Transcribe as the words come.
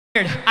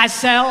I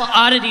sell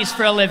oddities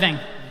for a living.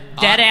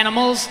 Dead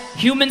animals,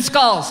 human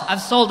skulls. I've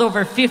sold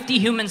over 50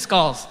 human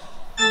skulls.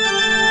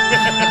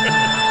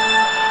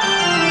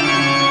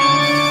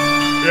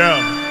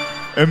 Yeah.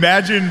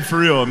 Imagine, for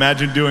real,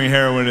 imagine doing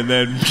heroin and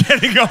then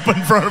getting up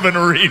in front of an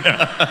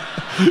arena.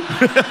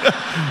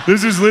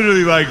 This is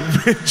literally like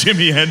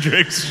Jimi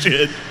Hendrix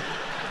shit.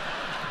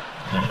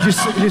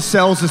 Just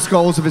sells the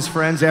skulls of his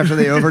friends after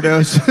they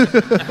overdose.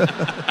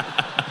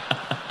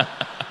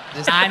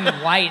 I'm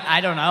white,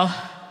 I don't know.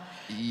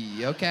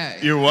 Okay.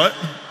 You're what?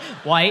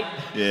 White?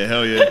 Yeah,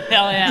 hell yeah.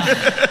 Hell yeah.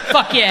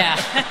 Fuck yeah.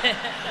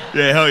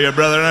 Yeah, hell yeah,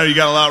 brother. I know you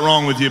got a lot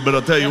wrong with you, but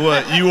I'll tell you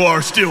what, you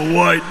are still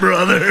white,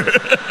 brother.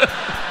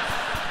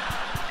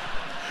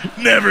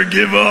 Never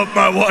give up,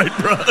 my white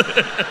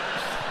brother.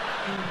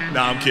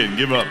 Nah, I'm kidding.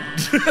 Give up.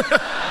 You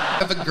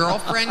have a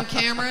girlfriend,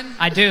 Cameron?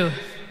 I do.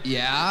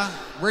 Yeah?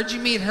 Where'd you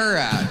meet her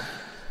at?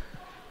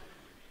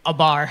 A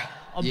bar.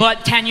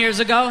 But 10 years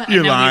ago, and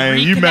You're then lying.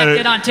 we You met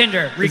reconnected her- on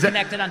Tinder.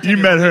 Reconnected on Tinder.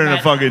 You met her in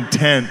a fucking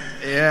tent.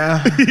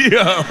 Yeah.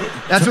 Yo.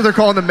 That's what they're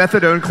calling the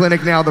methadone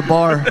clinic now, the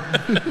bar.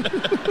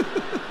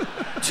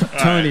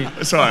 Tony.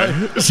 Right. Sorry.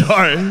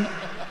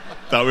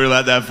 Thought we were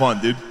allowed to have fun,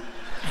 dude.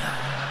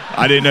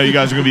 I didn't know you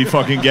guys were going to be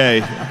fucking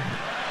gay.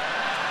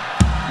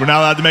 We're not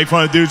allowed to make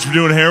fun of dudes for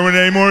doing heroin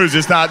anymore? Is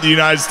this not the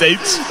United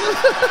States?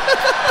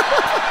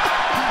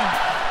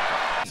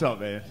 What's up,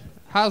 man?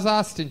 How's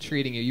Austin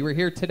treating you? You were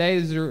here today.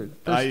 Is your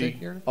first day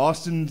here?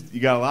 Austin,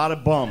 you got a lot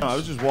of bums. I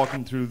was just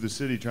walking through the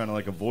city trying to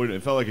like avoid it.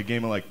 It felt like a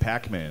game of like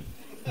Pac-Man.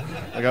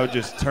 Like I would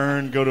just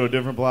turn, go to a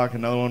different block,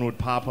 another one would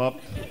pop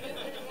up,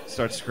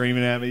 start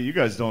screaming at me. You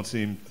guys don't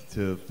seem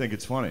to think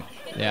it's funny.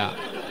 Yeah.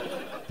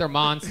 They're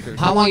monsters.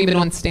 How long you been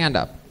on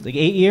stand-up? Like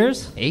 8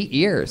 years? 8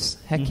 years.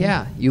 Heck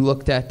yeah. You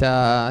looked at...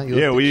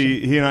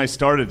 He and I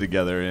started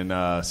together in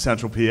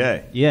Central PA.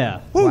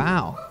 Yeah.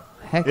 Wow.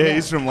 Heck Yeah, yeah.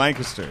 he's from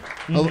Lancaster.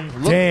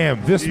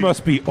 Damn, this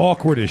must be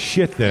awkward as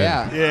shit then.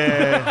 Yeah.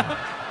 Yeah.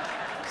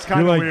 It's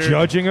kind You're of like weird.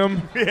 judging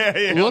him?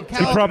 Yeah. Look He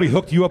how... probably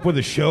hooked you up with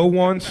a show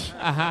once?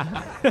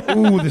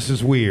 Ooh, this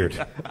is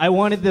weird. I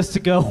wanted this to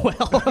go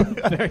well. I'm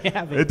very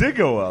happy. It did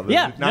go well.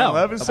 Yeah, 9/11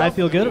 no, stuff? I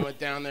feel We good. went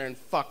down there and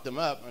fucked them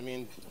up. I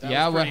mean, that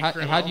Yeah, was well, pretty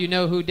criminal. how do you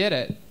know who did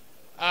it?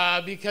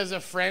 Because a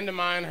friend of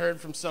mine heard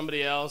from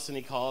somebody else, and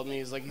he called me.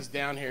 He's like, he's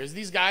down here. It's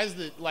these guys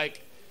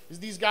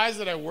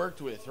that I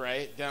worked with,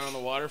 right, down on the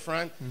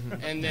waterfront.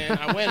 And then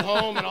I went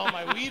home, and all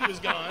my weed was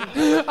gone.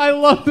 I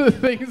love the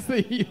things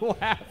that you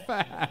laugh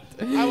at.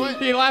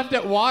 He laughed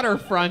at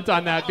waterfront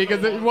on that because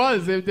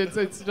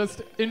it's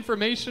just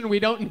information we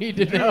don't need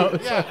to know.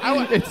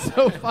 Yeah, It's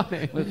so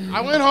funny.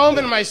 I went home,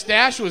 and my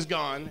stash was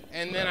gone.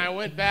 And then I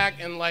went back,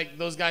 and, like,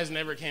 those guys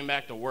never came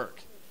back to work.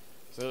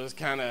 So it was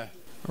kind of...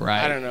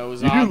 Right. I don't know. It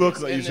was You do obvious. look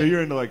like, And so then-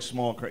 you're into like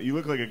small you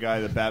look like a guy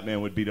that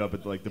Batman would beat up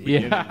at like the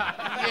beginning.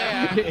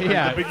 Yeah.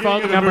 Yeah. The beginning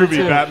Phone of the number movie,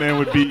 2. Batman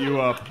would beat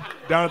you up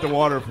down at the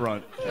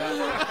waterfront.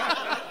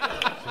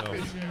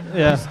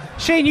 Yeah.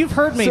 Shane, you've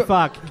heard me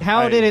fuck.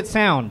 How did it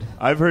sound?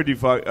 I've heard you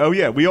fuck. Oh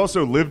yeah, we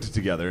also lived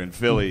together in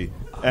Philly,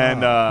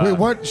 and Wait,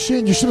 what?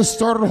 Shane, you should have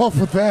started off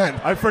with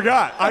that. I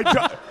forgot.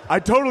 I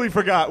totally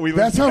forgot. We lived.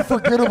 That's how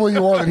forgettable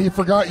you are that he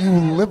forgot you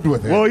lived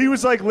with him. Well, he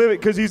was like living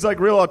because he's like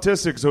real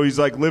autistic, so he's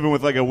like living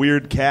with like a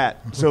weird cat.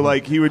 So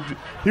like he would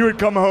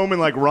come home and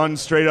like run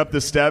straight up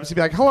the steps. He'd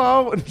be like,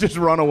 "Hello," and just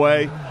run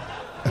away.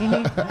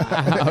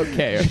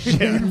 Okay.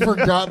 Shane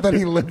forgot that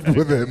he lived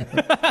with him.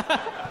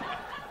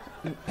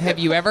 Have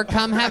you ever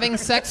come having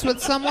sex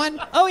with someone?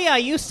 Oh, yeah, I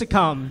used to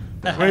come.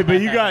 Wait, but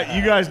you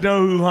guys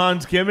know who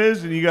Hans Kim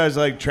is, and you guys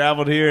like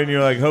traveled here, and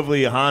you're like,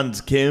 hopefully Hans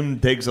Kim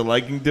takes a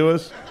liking to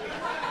us.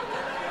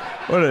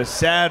 What a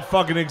sad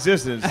fucking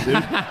existence, dude.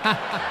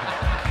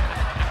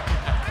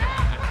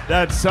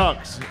 That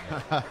sucks.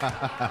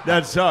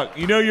 That sucks.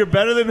 You know you're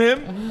better than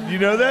him? You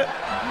know that?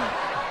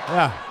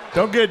 Yeah.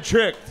 Don't get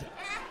tricked.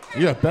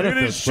 Yeah, better Look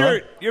at his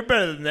shirt. You're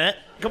better than that.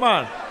 Come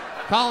on.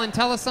 Colin,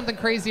 tell us something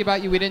crazy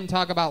about you we didn't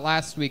talk about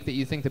last week that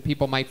you think that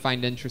people might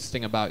find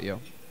interesting about you.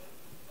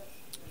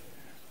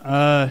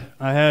 I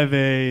have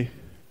a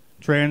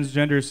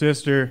transgender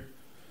sister.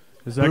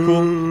 Is that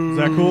cool? Is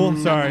that cool?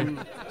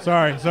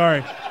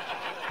 Sorry.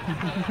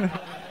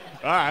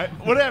 All right.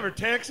 Whatever,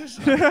 Texas.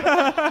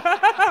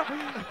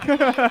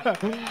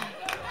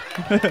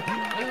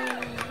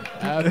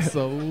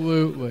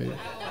 Absolutely.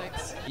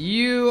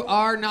 You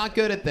are not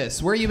good at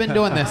this. Where you been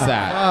doing this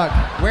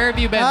at? Where have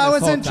you been I this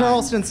was whole in time?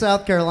 Charleston,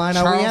 South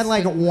Carolina. We had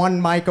like Charleston?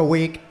 one mic a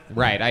week.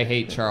 Right, I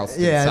hate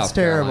Charleston, Yeah, South it's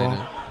terrible.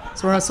 Carolina.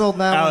 That's where I sold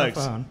that on the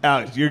phone.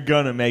 Alex, you're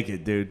gonna make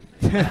it, dude.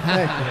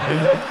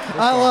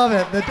 I love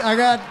it. I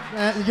got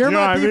you're You know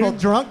my what I people. mean?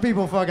 Drunk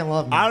people fucking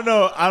love me. I don't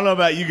know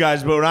about you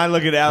guys, but when I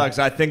look at Alex,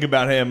 I think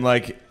about him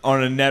like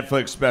on a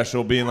Netflix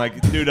special, being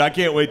like, dude, I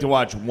can't wait to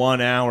watch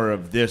 1 hour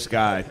of this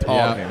guy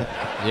talking.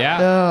 Yeah.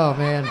 Oh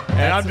man.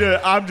 And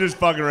I'm just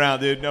fucking around,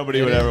 dude.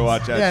 Nobody would ever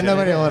watch that. Yeah, shit.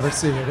 nobody will ever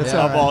see it. It's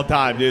all Of right. all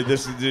time, dude.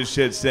 This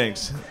shit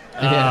stinks.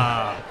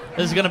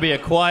 This is going to be a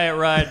quiet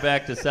ride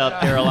back to South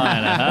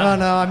Carolina, huh? Oh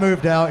no, I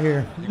moved out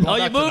here. Oh,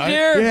 you moved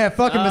here? Yeah,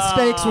 fucking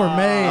mistakes were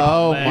made.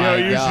 Oh, man. my You know what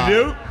you God. should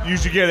do? You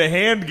should get a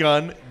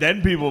handgun,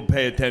 then people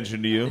pay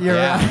attention to you. You're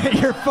right.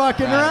 You're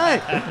fucking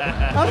right.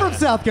 I'm from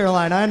South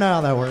Carolina. I know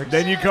how that works.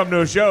 Then you come to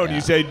a show and you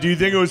say, do you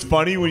think it was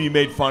funny when you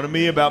made fun of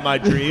me about my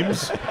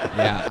dreams?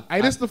 Yeah.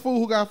 Hey, this the fool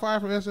who got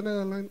fired from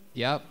SNL. Like,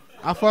 Yep.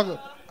 I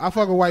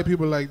fuck with white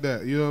people like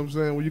that. You know what I'm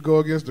saying? When you go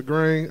against the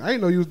grain. I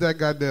ain't know you was that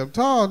goddamn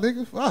tall,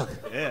 nigga. Fuck.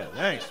 Yeah,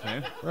 thanks,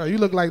 man. Bro, you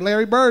look like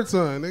Larry Bird's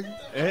son, nigga.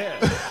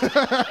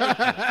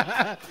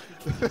 Yeah.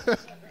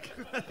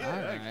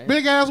 Right.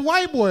 Big ass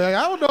white boy. I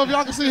don't know if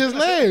y'all can see his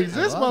legs.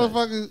 This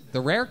motherfucker.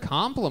 The rare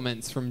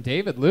compliments from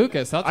David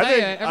Lucas. I'll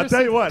I'll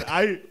tell you what.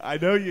 I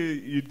know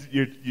you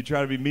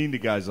try to be mean to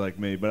guys like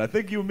me, but I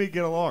think you and me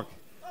get along.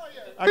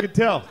 I can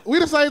tell. We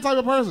the same type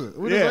of person.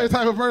 We the same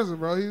type of person,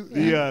 bro.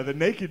 The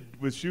naked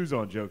with shoes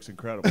on joke's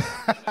incredible.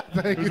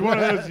 It was one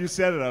of those. You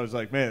said it. I was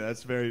like, man,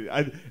 that's very.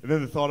 And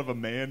then the thought of a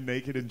man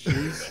naked in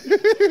shoes,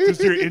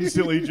 you're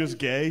instantly just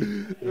gay.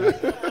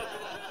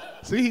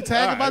 See, he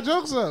tagging my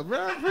jokes up, bro.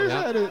 I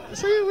appreciate it.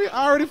 See, we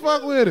already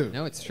fuck with him.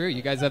 No, it's true.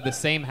 You guys have the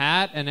same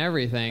hat and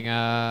everything.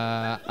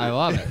 I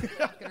love it.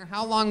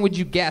 How long would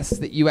you guess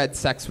that you had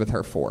sex with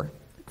her for?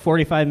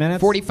 45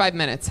 minutes. 45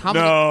 minutes. How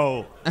many?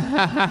 No.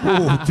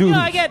 Ooh, dude. You know,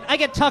 I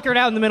get tuckered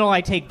out in the middle. I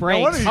take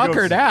breaks.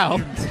 Tuckered out,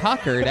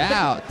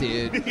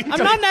 dude. I'm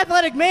not an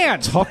athletic man.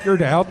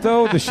 Tuckered out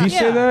though? Does she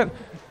say that?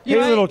 You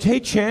Hey, know, hey,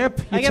 champ.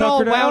 You I get all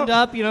tuckered wound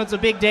out? up. You know, it's a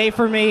big day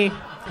for me.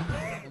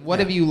 What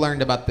have you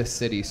learned about this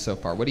city so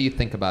far? What do you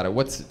think about it?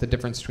 What's the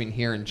difference between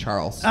here and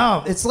Charleston?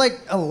 Oh, it's like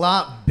a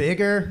lot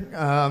bigger,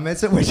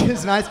 which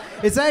is nice.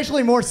 It's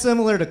actually more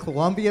similar to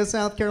Columbia,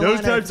 South Carolina.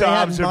 Those types if they of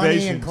had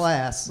observations. money and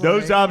class.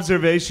 Those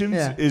observations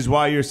Yeah. is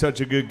why you're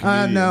such a good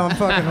comedian. No, I'm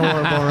fucking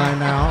horrible right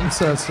now. I'm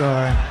so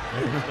sorry.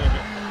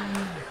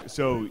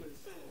 So,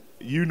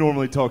 you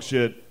normally talk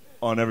shit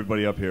on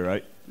everybody up here,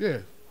 right? Yeah.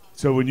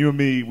 So when you and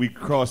me, we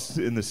crossed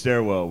in the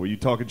stairwell, were you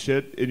talking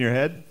shit in your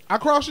head? I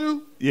crossed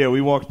you? Yeah,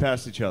 we walked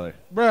past each other.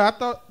 Bro, I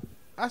thought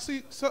I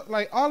see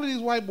like all of these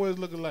white boys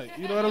look alike.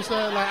 You know what I'm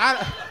saying? Like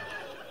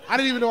I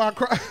didn't even know I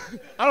crossed.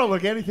 I don't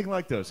look anything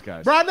like those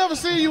guys. Bro, I never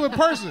seen you in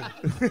person.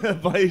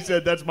 But he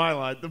said that's my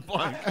line. The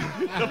blank.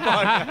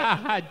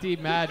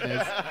 Deep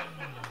madness.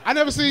 I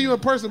never seen you in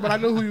person, but I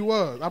knew who you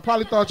was. I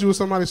probably thought you was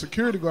somebody's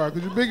security guard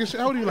because you're big as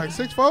shit. How old are you, like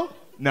 6'4"?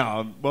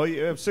 No, well,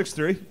 you have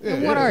 6'3". Yeah,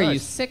 What are you,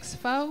 nice.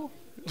 6'4"?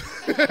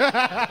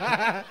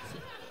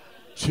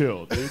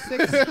 Chill, dude.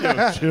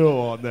 Chill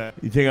on that.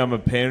 You think I'm a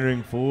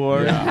pandering fool?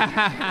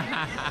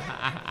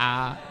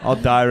 I'll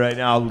die right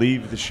now. I'll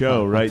leave the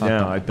show right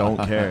now. I don't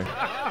care.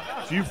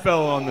 So you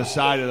fell on the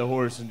side of the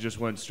horse and just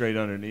went straight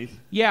underneath?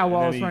 Yeah,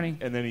 while I was he, running.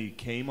 And then he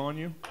came on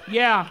you?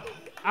 Yeah,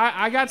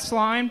 I got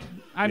slimed.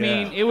 I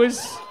Yeah. mean, it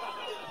was.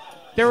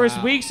 There was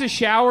weeks of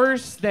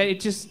showers that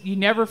it just you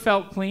never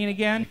felt clean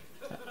again.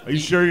 Are you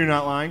sure you're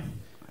not lying?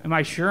 Am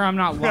I sure I'm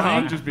not No,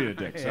 lying? I'm just being a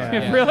dick.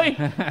 Sorry. Really?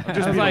 I'm I just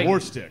was being like, a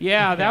horse dick.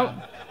 Yeah,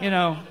 that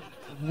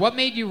What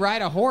made you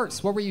ride a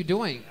horse? What were you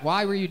doing?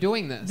 Why were you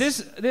doing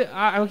this?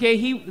 Okay,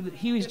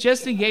 he was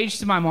just engaged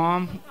to my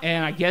mom,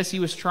 and I guess he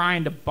was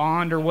trying to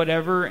bond or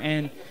whatever.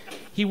 And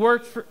he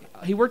worked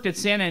at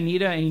Santa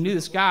Anita, and he knew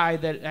this guy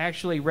that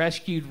actually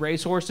rescued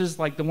racehorses,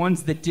 like the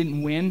ones that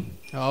didn't win.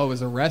 Oh, it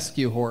was a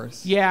rescue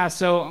horse. Yeah,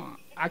 so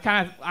I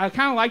kind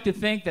of like to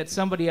think that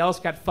somebody else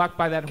got fucked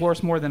by that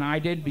horse more than I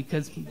did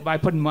because by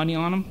putting money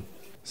on him.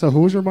 So who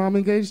was your mom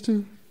engaged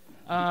to?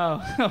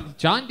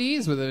 John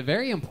Dees with a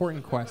very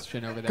important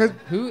question over there.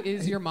 Who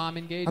is your mom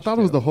engaged I thought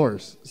to? it was the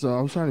horse, so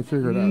I was trying to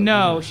figure it out.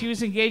 No, she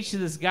was engaged to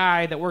this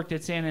guy that worked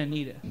at Santa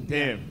Anita.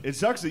 Damn, it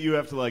sucks that you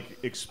have to like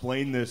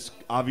explain this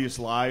obvious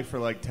lie for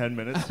like 10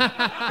 minutes.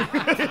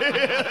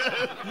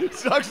 It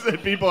sucks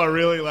that people are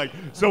really like,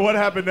 so what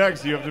happened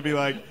next? You have to be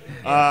like,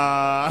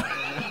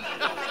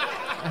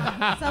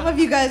 Some of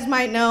you guys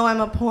might know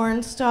I'm a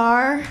porn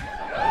star.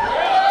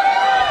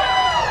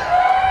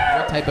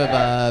 What type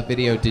of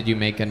video did you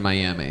make in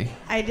Miami?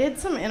 I did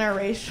some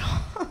interracial.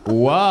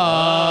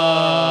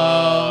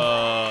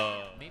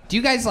 Whoa. Do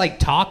you guys like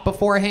talk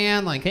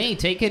beforehand? Like, hey,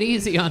 take it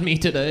easy on me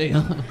today.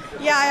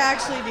 Yeah, I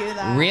actually do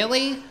that.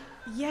 Really?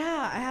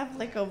 Yeah, I have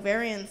like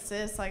ovarian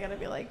cysts. I gotta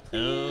be like,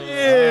 please.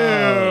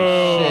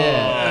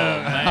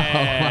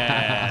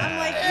 I'm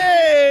like,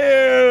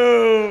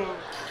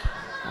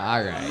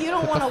 All right. You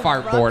don't Put wanna the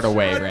fart rupture- board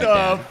away what right the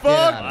there.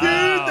 fuck,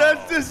 dude?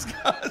 That's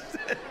disgusting.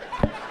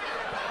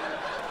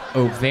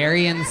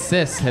 Ovarian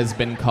cyst has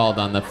been called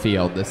on the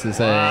field. This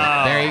is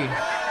a very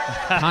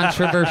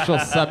controversial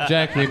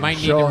subject. We might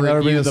need to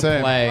review the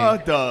play.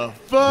 What the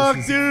fuck,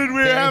 dude?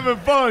 We're having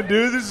fun,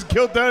 dude. This is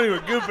Killtony. We're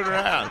goofing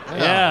around.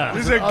 Yeah.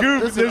 This is a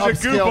goof. There's a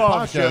goof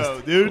off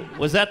show, dude.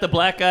 Was that the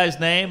black guy's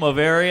name,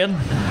 Ovarian?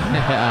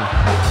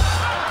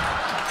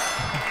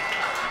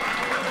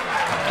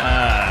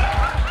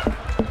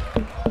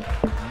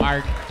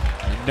 Mark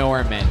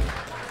Norman.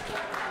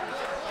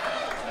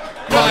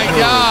 My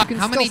God.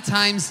 How many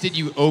times did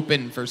you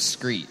open for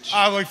Screech?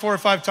 Like 4 or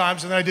 5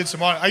 times, and then I did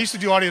some. I used to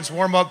do audience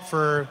warm-up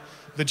for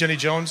the Jenny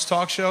Jones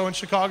talk show in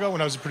Chicago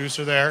when I was a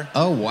producer there.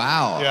 Oh,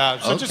 wow. Yeah,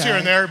 so just here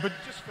and there, but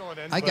just filling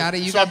in. I got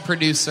it. You got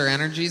producer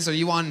energies. Are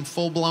you on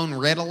full-blown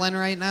Ritalin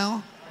right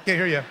now? Can't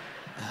hear you.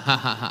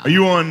 Are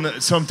you on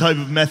some type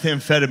of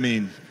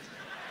methamphetamine?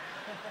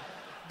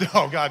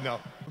 Oh God, no.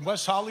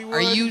 West Hollywood.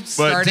 Are you But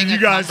starting did you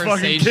guys a fucking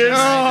conversation kiss? right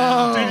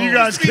now? Did you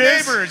guys Used to be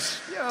kiss? neighbors.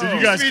 Did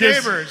you guys Used to be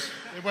kiss? neighbors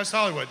in West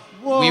Hollywood.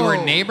 We were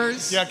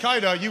neighbors? Yeah,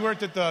 kinda. You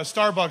worked at the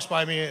Starbucks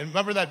by me, and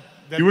remember that?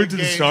 You worked big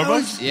at the gay-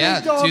 Starbucks?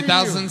 Yeah,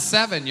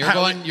 2007. You're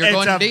going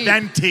It's deep. a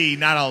venti,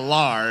 not a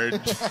large.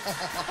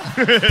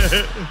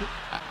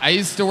 I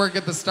used to work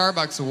at the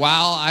Starbucks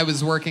while I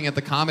was working at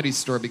the Comedy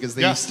Store because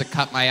they used to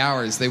cut my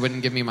hours. They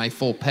wouldn't give me my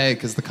full pay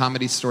because the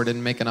Comedy Store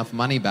didn't make enough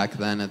money back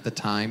then at the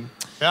time.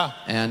 Yeah.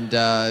 And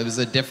it was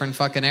a different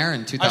fucking era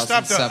in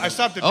 2007. I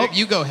stopped at Oh, big,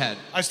 you go ahead.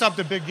 I stopped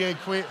a big gay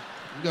queen.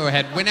 You go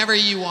ahead. Whenever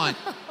you want.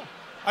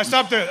 I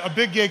stopped a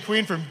big gay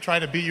queen from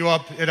trying to beat you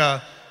up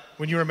at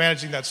when you were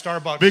managing that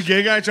Starbucks. Big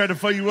gay guy tried to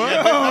fight you up?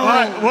 Yeah, What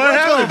I told you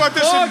happened? about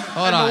this in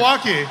on.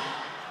 Milwaukee.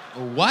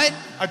 What?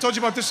 I told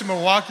you about this in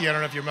Milwaukee. I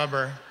don't know if you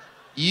remember.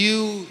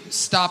 You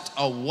stopped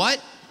a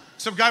what?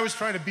 Some guy was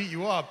trying to beat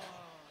you up.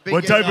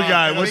 What type of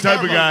guy? What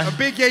type of guy? A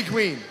big gay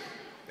queen.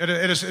 At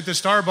the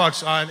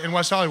Starbucks in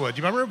West Hollywood.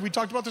 Do you remember? We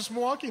talked about this in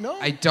Milwaukee, no?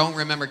 I don't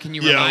remember. Can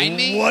you remind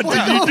me? What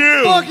did you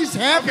do? What the fuck is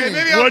happening?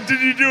 Okay, What did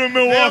you do in I'm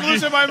Milwaukee?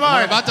 losing my We're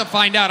mind. about to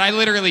find out. I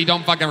literally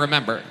don't fucking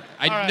remember.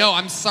 right. No,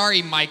 I'm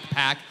sorry, Mike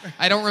Pack.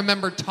 I don't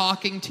remember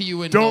talking to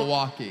you in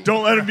Milwaukee.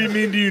 Don't let him be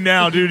mean to you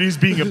now, dude. He's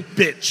being a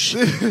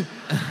bitch.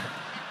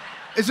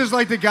 It's just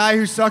like the guy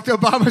who sucked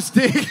Obama's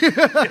dick.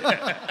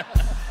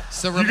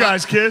 So You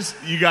guys kiss?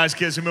 You guys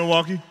kiss in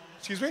Milwaukee?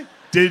 Excuse me?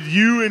 Did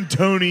you and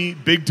Tony,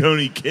 Big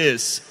Tony,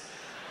 kiss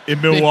in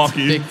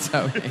Milwaukee? Big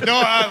Tony.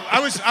 No, I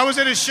was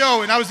at his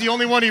show, and I was the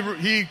only one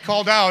he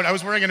called out. I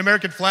was wearing an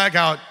American flag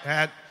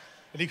hat,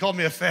 and he called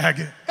me a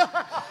fag.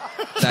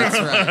 That's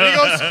right. He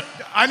goes,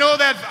 I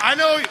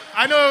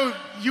know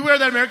you wear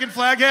that American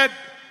flag hat.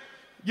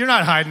 You're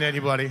not hiding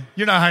anybody.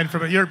 You're not hiding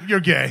from it. You're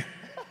gay.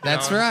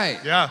 That's right.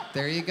 Yeah.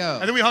 There you go.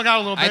 And then we hung out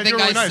a little bit. I You think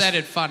were I really nice. said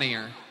it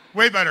funnier.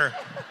 Way better.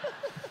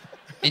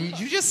 And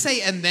you just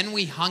say, and then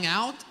we hung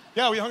out?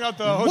 Yeah, we hung out at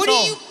the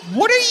hotel.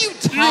 What are you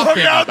talking You hung out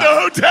at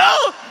about? the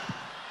hotel?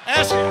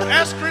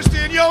 Ask Christy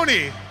and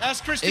Yoni.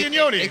 Ask Christy and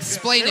Yoni.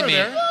 Explain They to were me.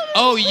 there.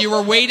 Oh, you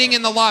were waiting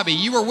in the lobby.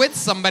 You were with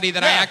somebody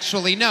that I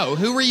actually know.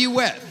 Who were you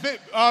with?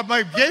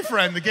 My gay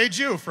friend, the gay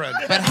Jew friend.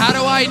 But how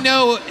do I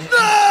know?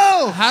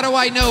 No! How do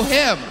I know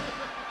him?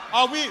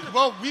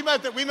 We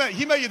met.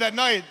 He met you that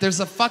night. There's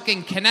a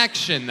fucking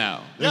connection, though.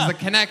 There's Yeah. a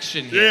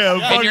connection here. Yeah,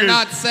 And fucking- you're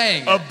not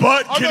saying A it.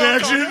 butt Oh, no,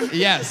 connection?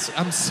 Yes,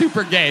 I'm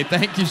super gay.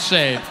 Thank you,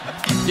 Shane.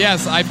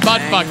 Yes, I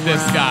butt fucked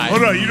this guy.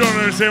 Hold on, you don't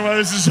understand why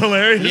this is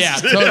hilarious? Yeah,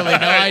 totally.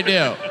 No, I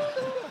do.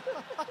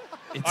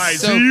 It's All right,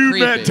 so you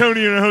creepy. met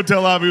Tony in a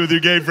hotel lobby with your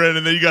gay friend,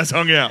 and then you guys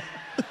hung out.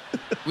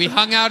 We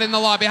hung out in the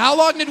lobby. How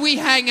long did we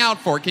hang out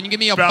for? Can you give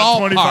me a About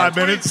ballpark? 25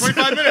 minutes.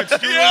 25 minutes.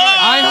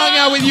 I hung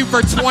out with you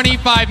for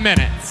 25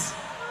 minutes.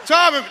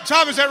 Tom,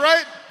 is that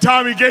right?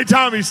 Tommy, gay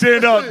Tommy,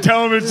 stand up.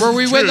 Tell him it's Were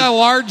we with true. a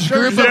large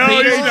group of Yeah,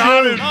 people? it's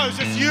Tommy. No, it's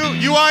just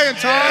you, I, and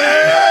Tom.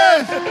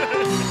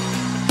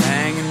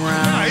 Hanging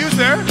around. Yeah, he was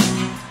there.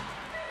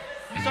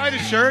 He signed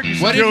his shirt. He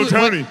What signed- Yo, did,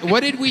 Tony. what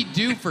did we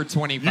do for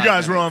 25 You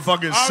guys were minutes? on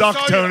fucking I was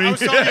Suck, telling you- Tony. I was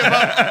telling you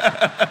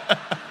about.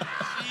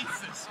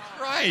 Jesus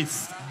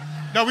Christ.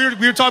 No, we were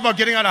talking about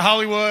getting out of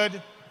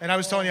Hollywood, and I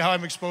was telling you how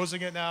I'm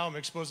exposing it now. I'm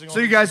exposing all So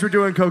you guys were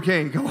doing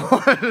cocaine. Go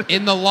on.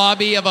 In the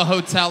lobby of a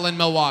hotel in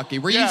Milwaukee.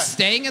 Were Yeah. you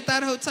staying at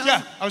that hotel?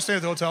 Yeah, I was staying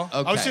at the hotel.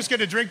 I was Okay. just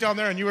getting a drink down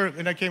there,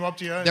 and I came up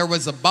to you. There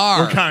was a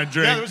bar. What kind of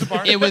drink? Yeah, there was a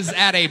bar. It was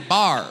at a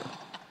bar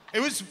It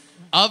was.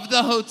 of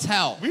the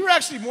hotel. We were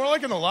actually more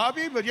like in the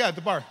lobby, but yeah, at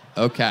the bar.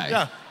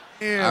 Okay.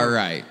 Yeah. All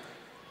right.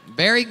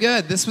 Very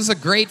good. This was a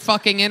great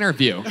fucking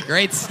interview.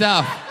 Great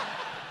stuff.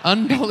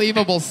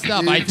 Unbelievable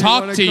stuff. I you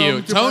talked wanna to you.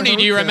 come to my Tony,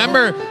 do you hotel?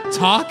 remember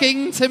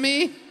talking to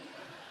me?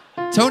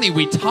 Tony,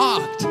 we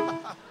talked.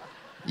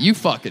 You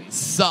fucking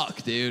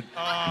suck, dude.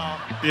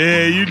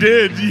 Yeah, you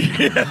did.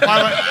 Yeah.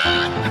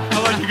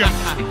 I'll let you go.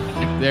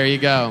 There you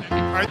go. All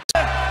right.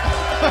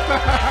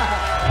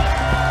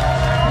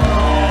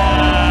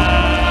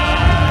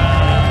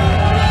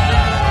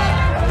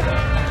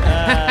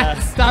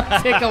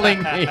 Stop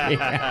tickling me.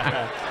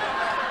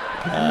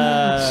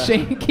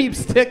 Shane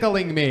keeps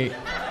tickling me.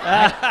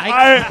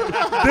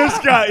 This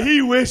guy,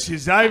 he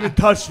wishes. I even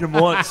touched him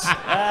once.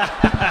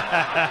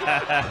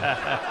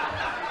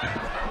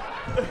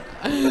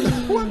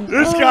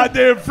 This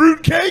goddamn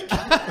fruitcake. No,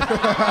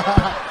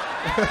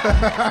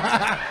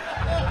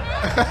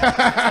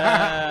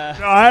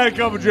 I had a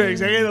couple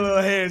drinks. I get a little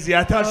handsy.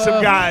 I touched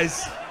some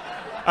guys.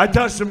 I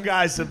touch some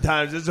guys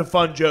sometimes. It's a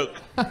fun joke.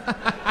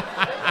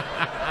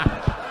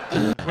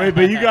 Wait,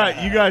 but you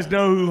guys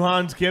know who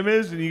Hans Kim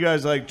is, and you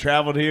guys like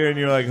traveled here, and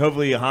you're like,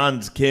 hopefully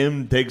Hans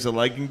Kim takes a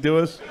liking to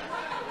us.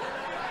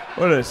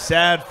 What a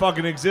sad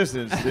fucking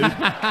existence, dude.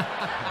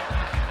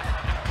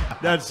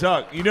 That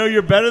sucked. You know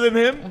you're better than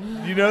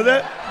him. You know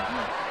that?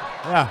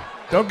 Yeah.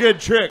 Don't get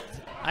tricked.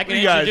 I can What are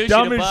you guys introduce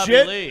dumb you to as Bobby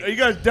shit? Lee. Are you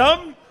guys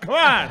dumb? Come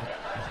on.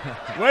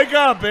 Wake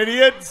up,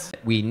 idiots!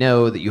 We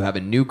know that you have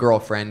a new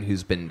girlfriend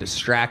who's been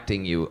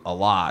distracting you a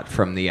lot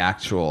from the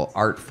actual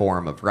art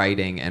form of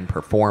writing and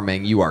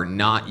performing. You are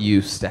not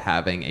used to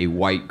having a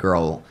white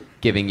girl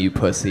giving you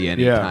pussy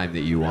anytime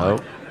that you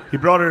want. He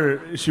brought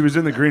her. She was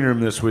in the green room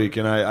this week,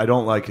 and I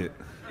don't like it.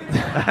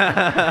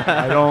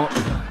 I don't.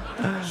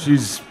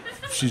 She's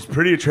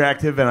pretty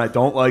attractive, and I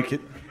don't like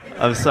it.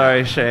 I'm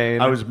sorry, Shane.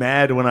 I was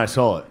mad when I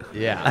saw it.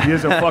 Yeah. He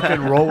has a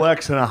fucking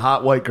Rolex and a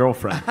hot white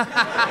girlfriend.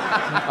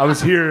 I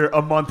was here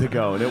a month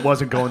ago, and it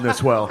wasn't going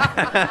this well.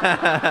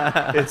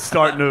 It's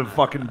starting to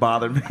fucking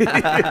bother me.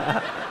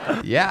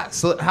 Yeah.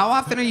 So how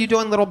often are you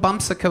doing little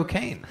bumps of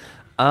cocaine?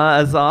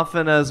 As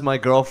often as my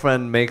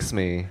girlfriend makes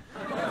me.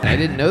 I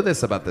didn't know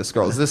this about this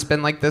girl. Has this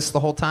been like this the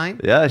whole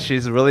time? Yeah,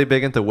 she's really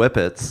big into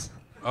whippets.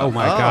 Oh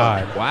my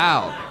God.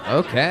 Wow.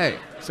 Okay.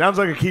 Sounds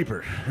like a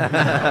keeper.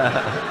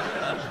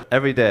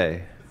 Every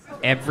day.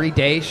 Every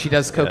day? She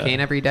does cocaine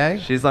every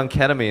day? She's on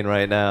ketamine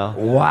right now.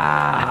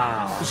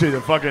 Wow. Is she the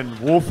fucking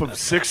wolf of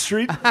 6th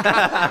Street?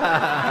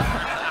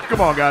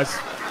 Come on, guys.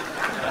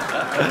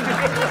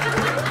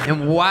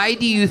 And why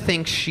do you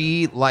think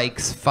she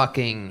likes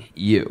fucking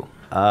you?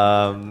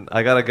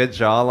 I got a good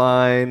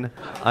jawline.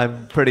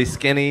 I'm pretty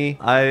skinny.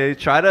 I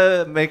try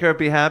to make her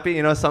be happy.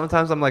 You know,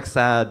 sometimes I'm like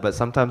sad, but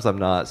sometimes I'm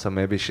not. So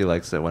maybe she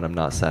likes it when I'm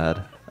not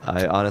sad.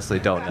 I honestly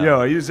don't know.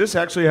 Yo, is this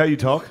actually how you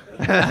talk?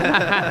 Is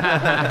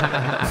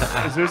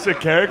this a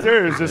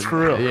character or is this for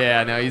real?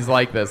 Yeah, no, he's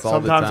like this all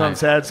the time. Sometimes I'm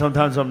sad,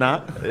 sometimes I'm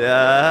not.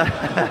 Yeah.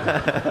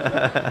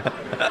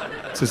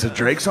 Is this a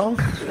Drake song?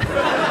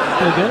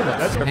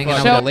 That's hanging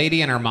out with a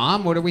lady and her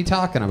mom? What are we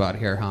talking about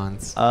here,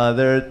 Hans?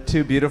 They're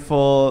two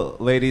beautiful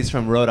ladies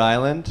from Rhode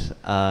Island.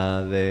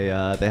 They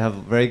have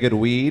very good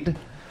weed.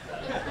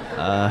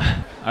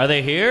 Are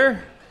they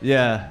here?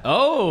 Yeah.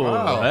 Oh,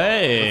 wow.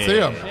 Hey. Let's see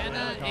them.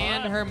 Jenna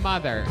and her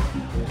mother.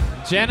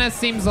 Jenna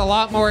seems a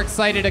lot more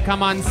excited to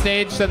come on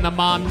stage than the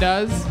mom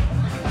does.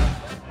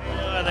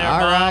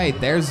 All right,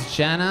 there's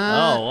Jenna.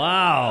 Oh,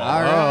 wow.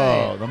 All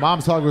right. Oh, the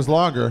mom's hug was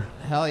longer.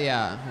 Hell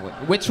yeah.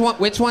 Which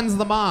one's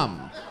the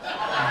mom?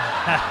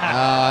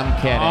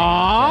 I'm kidding.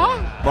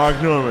 Aww.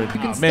 Mark Norman. You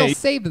can still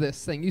save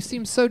this thing. You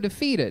seem so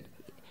defeated.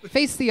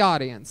 Face the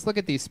audience. Look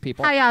at these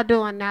people. How y'all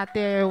doing out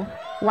there,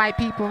 white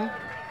people?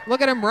 Look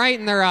at them right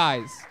in their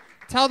eyes.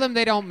 Tell them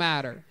they don't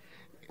matter.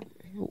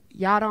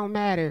 Y'all don't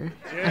matter.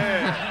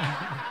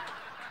 Yeah.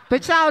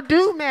 But y'all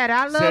do matter.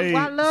 I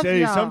love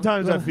say, y'all.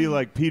 sometimes I feel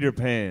like Peter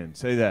Pan.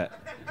 Say that.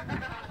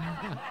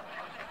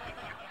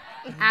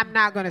 I'm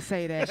not gonna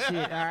say that shit.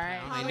 All right.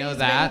 I know It's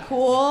that. been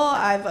cool.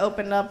 I've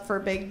opened up for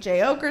Big J.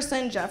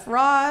 Okerson, Jeff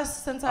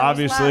Ross since I was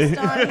Obviously.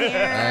 last on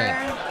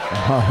here.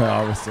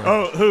 Obviously.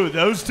 Oh, who?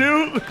 Those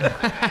two?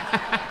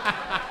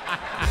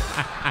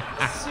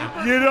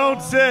 You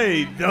don't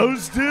say.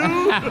 Those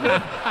two?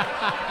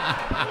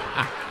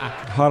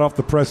 Hot off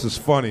the press is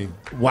funny.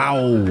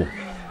 Wow.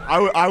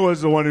 I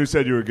was the one who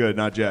said you were good,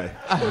 not Jay.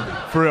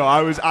 For real.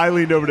 I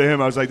leaned over to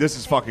him. I was like, this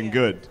is fucking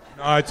good.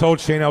 I told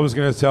Shane I was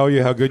going to tell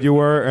you how good you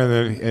were, and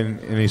then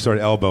and he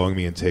started elbowing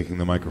me and taking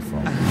the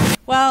microphone.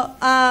 Well,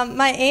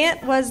 my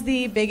aunt was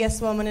the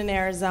biggest woman in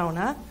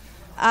Arizona.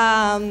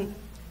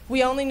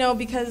 We only know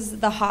because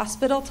the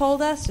hospital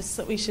told us, just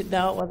so we should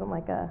know it wasn't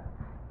like a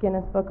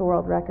Guinness Book of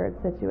World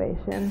Records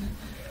situation.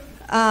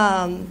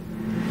 Funny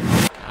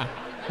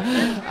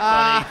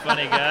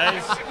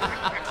guys.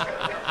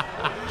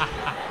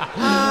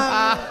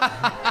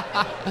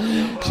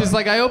 She's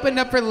like, I opened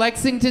up for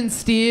Lexington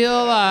Steel.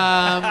 Oh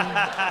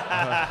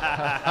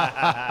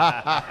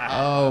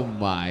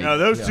my. No,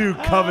 those two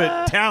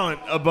covet talent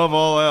above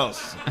all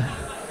else.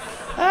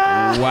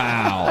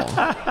 Wow.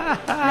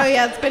 Oh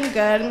yeah, it's been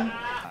good.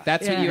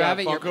 That's what you have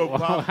at your. Funko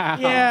Pop.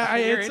 Yeah,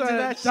 You're it's into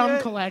that dumb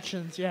shit?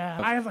 collections. Yeah,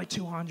 I have like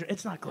 200.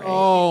 It's not great.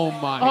 Oh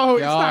my god. Oh,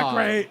 it's not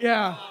great.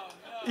 Yeah,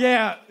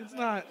 yeah, it's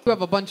not. You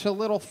have a bunch of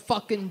little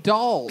fucking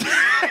dolls.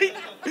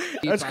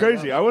 That's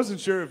crazy. I wasn't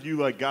sure if you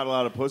like got a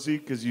lot of pussy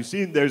because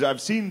I've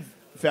seen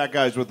fat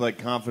guys with like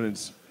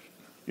confidence,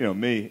 you know,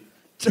 me.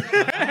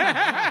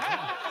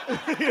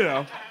 You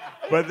know.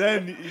 But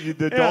then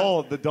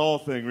the doll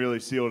thing really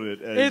sealed it.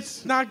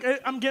 It's not.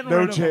 I'm getting no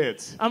rid of them.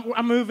 chance.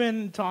 I'm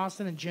moving to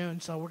Austin in June,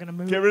 so we're gonna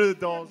move. Get rid of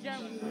the dolls.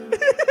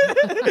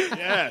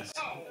 Yes.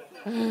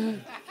 I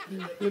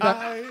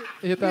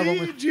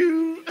need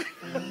you.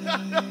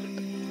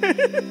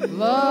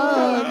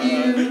 Love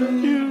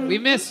you. We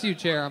miss you,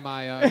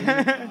 Jeremiah.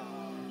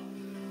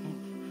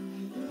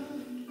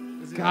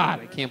 God,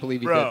 I can't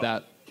believe you Bro, did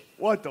that.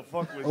 What the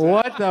fuck was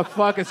What the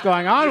fuck is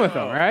going on with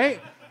him,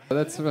 right?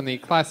 That's from the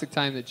classic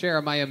time that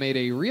Jeremiah made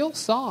a real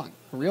song,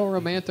 a real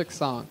romantic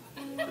song.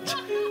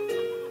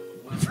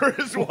 For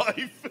his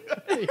wife.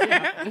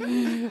 Yeah.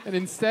 And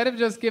instead of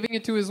just giving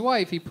it to his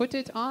wife, he put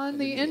it on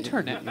the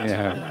internet.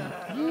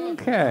 Yeah.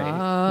 Okay.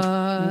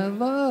 I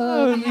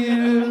love you.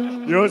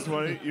 You know what's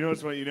funny?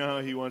 You know how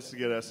he wants to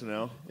get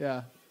SNL?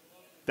 Yeah.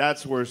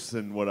 That's worse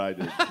than what I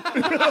did.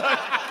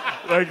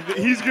 Like,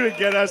 he's gonna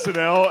get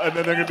SNL, and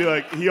then they're gonna be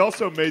like, he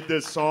also made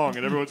this song,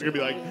 and everyone's gonna be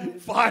like,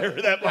 fire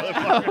that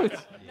motherfucker.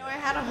 No, I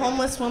had a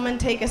homeless woman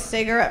take a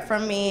cigarette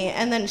from me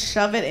and then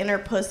shove it in her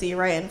pussy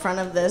right in front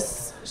of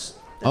this.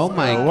 Oh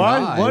my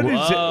God! What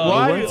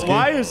is it?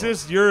 Why is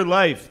this your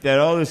life that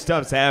all this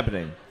stuff's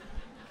happening?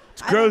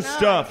 It's gross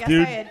stuff,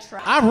 dude.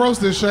 I've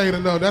roasted Shane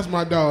enough. That's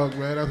my dog,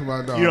 man. That's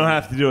my dog. You don't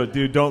have to do it,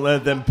 dude. Don't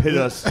let them pit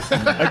us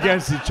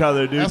against each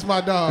other, dude. That's my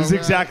dog. This is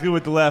exactly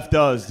what the left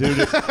does, dude.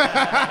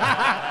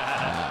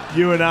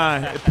 You and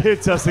I, it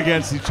pits us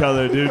against each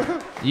other, dude.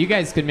 You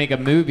guys could make a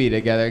movie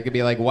together. It could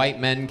be like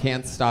White Men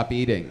Can't Stop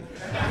Eating.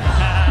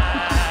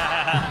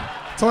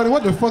 Tony,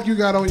 what the fuck you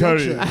got on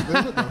Tony. your chest?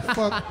 What the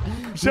fuck?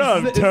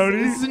 Shut up,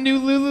 Tony. This is a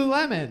new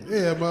Lululemon.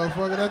 Yeah,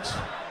 motherfucker. That's.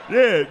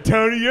 Yeah,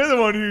 Tony, you're the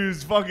one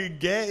who's fucking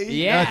gay.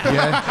 Yeah.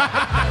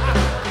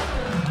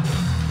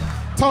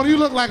 Tony, you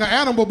look like an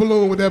animal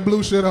balloon with that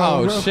blue shit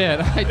on. Oh, bro. shit.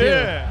 I do.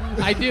 Yeah.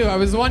 I do. I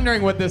was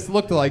wondering what this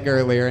looked like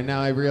earlier, and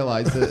now I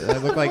realize that I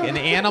look like an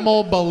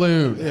animal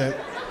balloon. Yeah.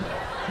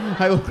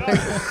 I look like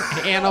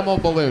an animal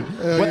balloon.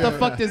 What the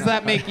fuck does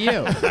that make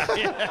you?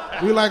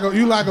 You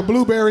like a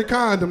blueberry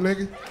condom,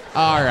 nigga.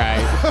 All right.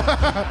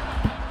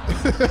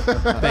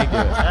 Thank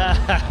you.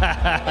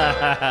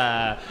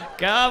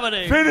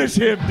 Comedy. Finish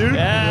him, dude.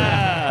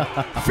 Yeah.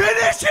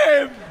 Finish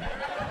him.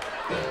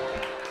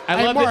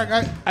 I love, Mark,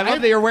 that, I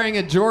love that you're wearing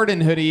a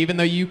Jordan hoodie even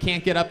though you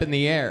can't get up in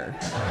the air.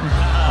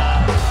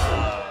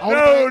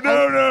 No,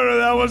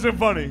 that wasn't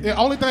funny. The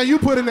only thing you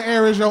put in the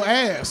air is your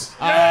ass.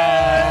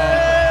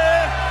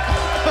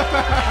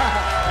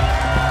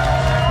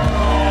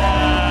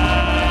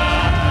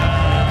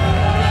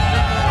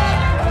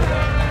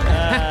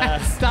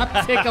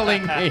 Stop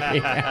tickling me.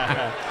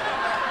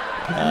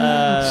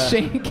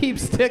 Shane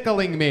keeps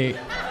tickling me. This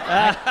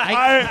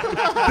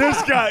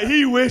guy,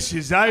 he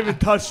wishes. I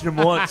haven't touched him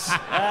once.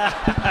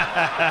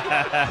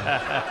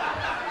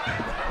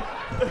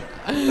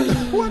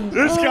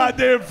 This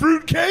goddamn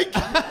fruitcake.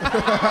 No,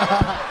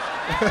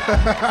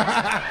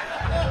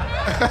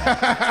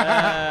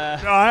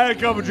 I had a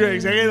couple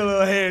drinks. I get a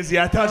little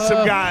handsy. I touched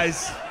some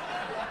guys.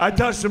 I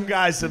touch some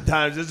guys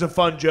sometimes. It's a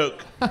fun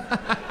joke.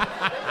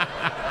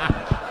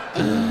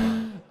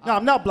 No,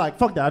 I'm not black.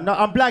 Fuck that.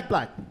 I'm black.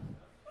 Black.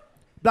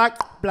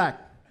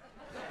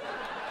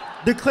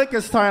 The click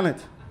is silent.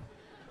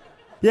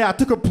 Yeah, I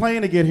took a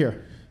plane to get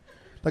here.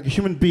 Like a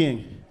human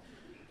being.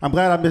 I'm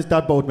glad I missed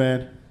that boat,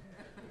 man.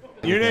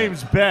 Your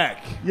name's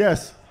Beck.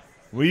 Yes.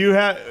 Were you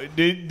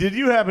did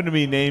you happen to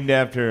be named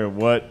after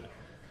what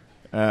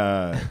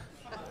guy?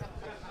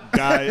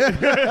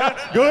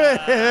 Go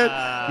ahead.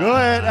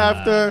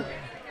 After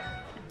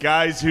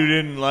guys who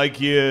didn't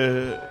like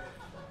you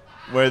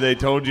where they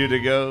told you to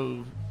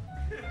go.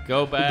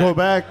 Go back. Go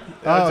back.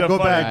 That's a Go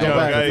funny back. joke.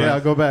 Yeah,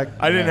 go back.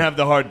 I didn't have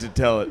the heart to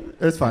tell it.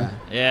 It's fine.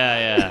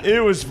 Yeah. It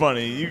was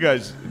funny. You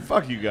guys,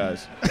 fuck you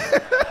guys.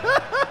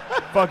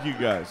 Fuck you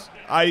guys.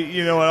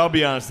 You know what? I'll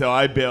be honest though.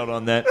 I bailed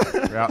on that.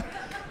 Yeah.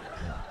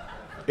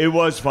 It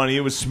was funny.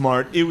 It was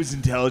smart. It was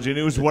intelligent.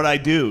 It was what I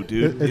do,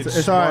 dude. It's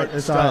all smart right.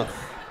 It's stuff. all right.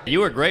 You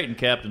were great in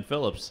Captain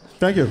Phillips.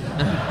 Thank you.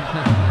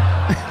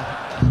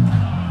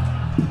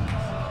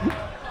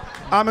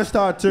 I'm a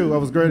star too. I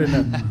was great in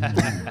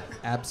that.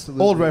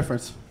 Absolutely. Old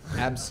reference.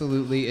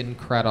 Absolutely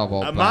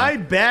incredible. My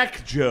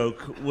back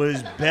joke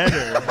was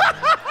better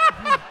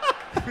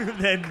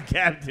than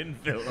Captain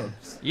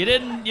Phillips. You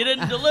didn't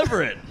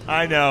deliver it.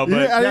 I know,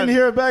 but I didn't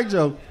hear a back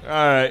joke. All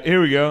right,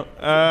 here we go.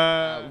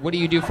 What do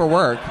you do for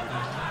work?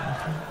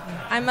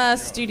 I'm a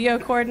studio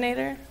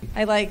coordinator.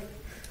 I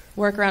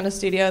work around a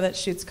studio that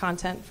shoots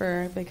content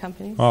for big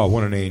companies. Oh,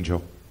 what an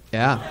angel.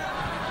 Yeah.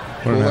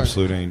 What an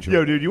absolute angel.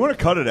 Yo, dude, you want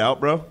to cut it out,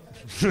 bro?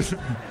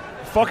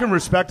 Fucking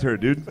respect her,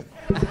 dude.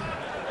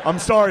 I'm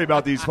sorry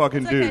about these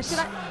fucking Okay, dudes.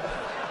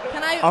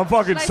 can I? I'm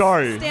fucking should I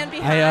sorry. Stand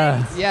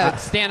behind. Yeah,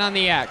 stand on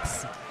the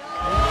X.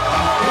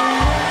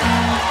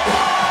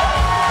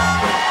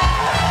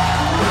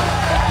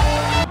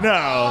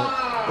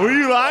 No. Were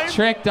you lying?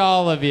 Tricked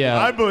all of you.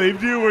 I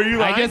believed you. Were you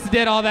lying? I just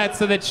did all that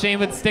so that Shane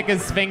would stick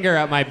his finger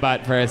up my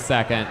butt for a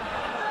second.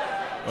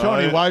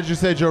 Tony, why did you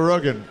say Joe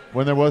Rogan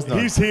when there was none?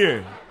 He's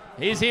here.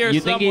 He's here You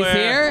somewhere. think he's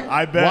here?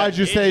 I bet. Why'd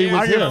you say he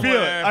was I here? can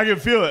feel it. I can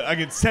feel it. I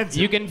can sense it.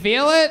 You can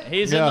feel it?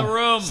 He's Yeah. in the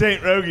room.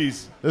 St.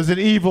 Rogies. There's an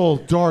evil,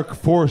 dark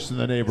force in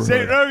the neighborhood.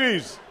 St.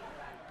 Rogies.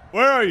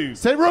 Where are you?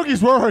 St.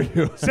 Rogies, where are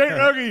you? St.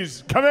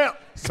 Rogies, come out.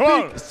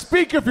 Come on.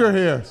 Speak if you're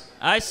here.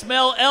 I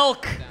smell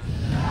elk.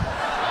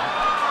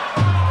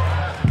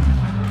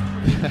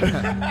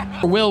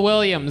 Will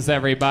Williams,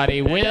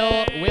 everybody.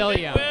 Will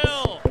Williams.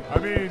 Will. I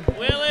mean,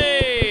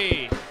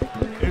 Willie.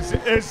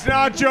 it's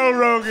not Joe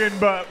Rogan,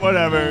 but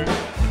whatever.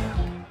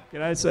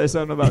 Can I say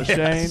something about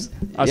Yes.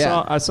 Shane?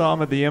 I saw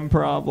him at the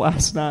Improv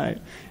last night,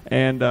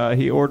 and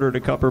he ordered a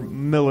couple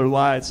Miller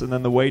Lights, and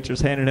then the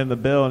waitress handed him the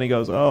bill, and he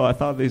goes, "Oh, I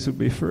thought these would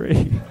be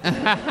free."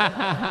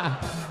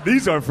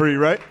 These are free,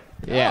 right?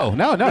 Yeah.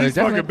 No, These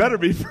fucking better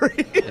be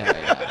free.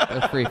 Yeah.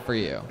 They're free for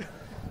you.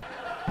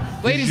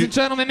 Ladies and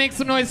gentlemen, make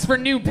some noise for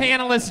new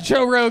panelist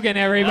Joe Rogan,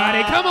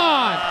 everybody. Come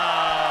on.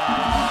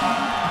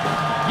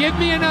 Give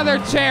me another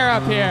chair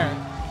up here.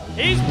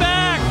 He's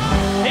back.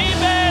 He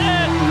made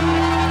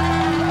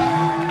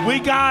it. We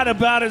got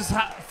about as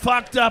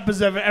fucked up as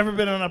I've ever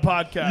been on a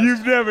podcast.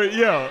 You've never,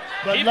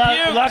 But He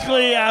puked.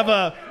 luckily, I have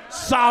a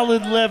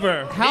solid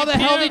liver. How the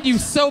hell did you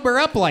sober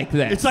up like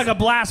this? It's like a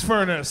blast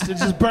furnace. It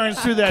just burns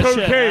through that shit.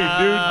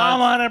 Cocaine, dude. I'm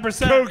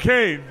 100%.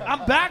 Cocaine.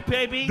 I'm back,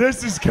 baby.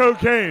 This is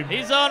cocaine.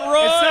 He's on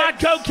roids. It's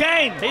not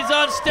cocaine. He's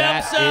on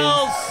stem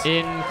cells.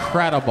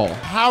 Incredible.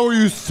 How are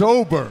you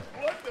sober?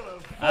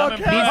 I'm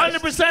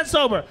impressed. 100%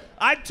 sober.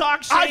 I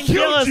talked I Shane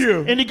killed Gillis you.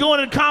 into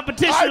going in a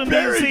competition I with me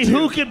to buried see you.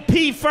 who can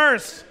pee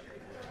first.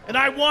 And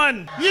I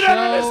won. You don't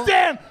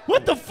understand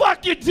what the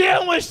fuck you're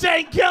dealing with,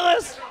 Shane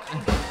Gillis.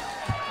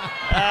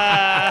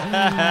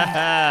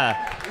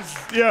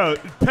 Yo,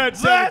 Pet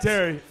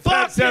Cemetery.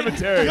 Pet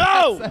Cemetery.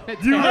 Go.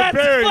 You were Let's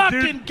buried,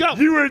 fucking dude. go.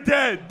 You were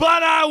dead.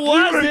 But I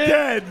wasn't. You were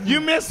dead. You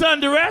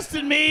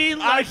misunderestimated me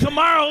like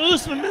Kamaru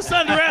Usman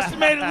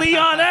misunderestimated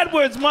Leon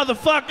Edwards,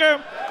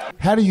 motherfucker.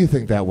 How do you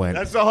think that went?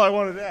 That's all I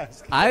wanted to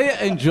ask. I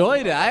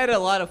enjoyed it. I had a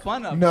lot of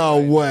fun up No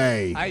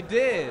way. I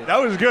did. That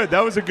was good.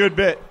 That was a good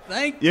bit.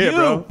 Thank Yeah,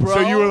 you, bro. So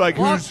you were like,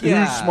 Fuck who's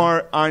yeah.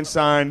 smart?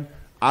 Einstein.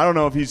 I don't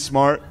know if he's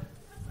smart.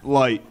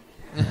 Light.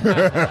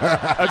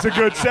 That's a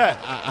good set.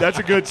 That's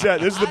a good set.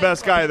 This is the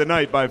best guy of the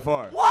night by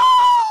far.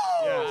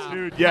 Yes,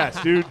 dude.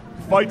 Yes, dude.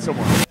 Fight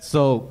someone.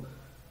 So,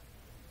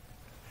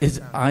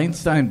 is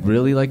Einstein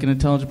really like an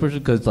intelligent person?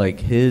 Because like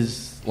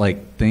his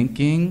like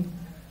thinking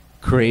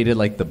created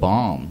like the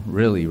bomb,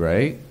 really,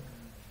 right?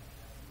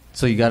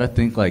 So you got to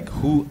think like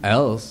who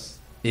else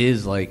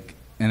is like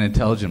an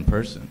intelligent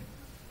person?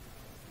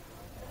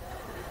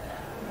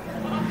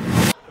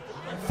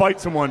 Fight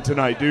someone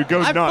tonight, dude. Go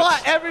I nuts.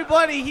 brought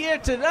everybody here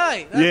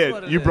tonight. That's Yeah,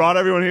 what it you is. brought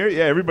everyone here?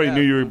 Yeah, everybody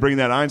knew you were bringing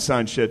that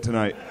Einstein shit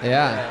tonight.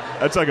 Yeah.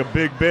 That's like a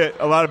big bit.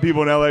 A lot of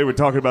people in LA were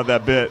talking about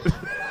that bit.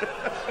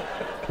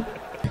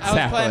 I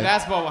was playing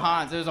basketball with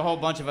Hans. There was a whole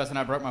bunch of us, and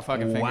I broke my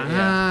fucking finger.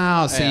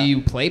 Wow. So Yeah.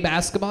 you play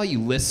basketball? You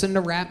listen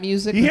to rap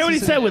music? You hear what he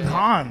This is said a- with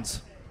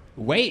Hans?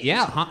 Wait,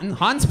 yeah.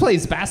 Hans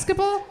plays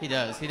basketball? He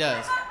does. He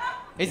does.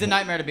 He's a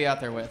nightmare to be out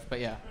there with, but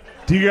yeah.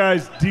 Do you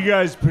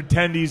guys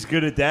pretend he's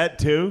good at that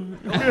too?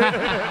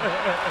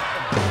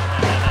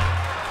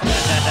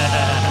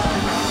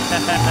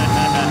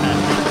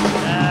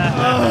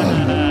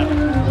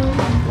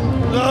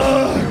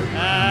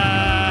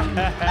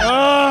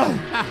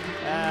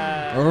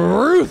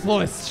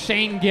 Ruthless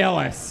Shane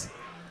Gillis.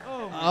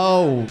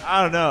 Oh.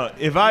 I don't know.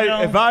 If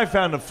I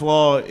found a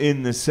flaw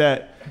in the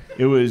set,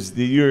 it was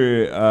that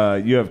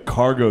you have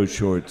cargo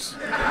shorts.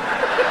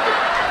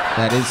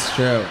 That is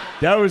true.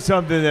 That was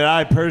something that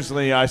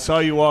I saw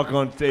you walk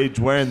on stage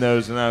wearing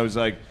those, and I was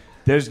like,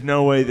 there's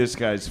no way this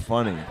guy's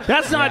funny.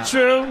 That's not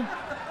true.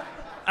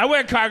 I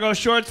wear cargo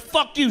shorts.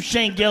 Fuck you,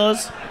 Shane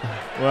Gillis.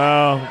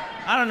 Well,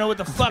 I don't know what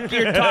the fuck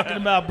you're talking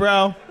about,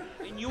 bro.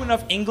 Knew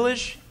enough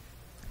English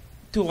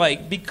to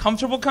like be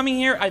comfortable coming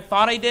here. I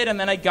thought I did, and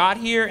then I got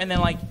here, and then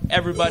like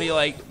everybody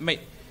like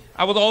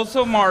I was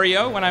also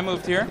Mario when I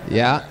moved here.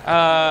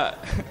 Yeah.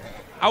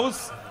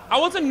 I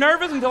wasn't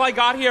nervous until I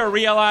got here. I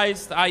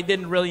realized I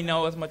didn't really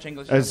know as much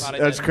English as I thought I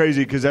did. That's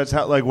crazy, because that's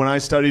how, like, when I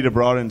studied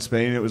abroad in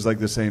Spain, it was like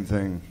the same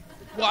thing.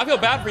 Well, I feel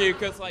bad for you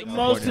because like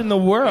Most in the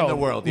world. In the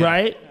world, yeah.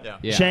 Right?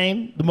 Yeah.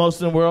 Shane, the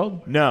most in the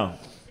world? No.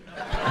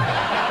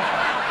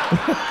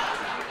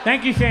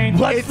 Thank you, Shane.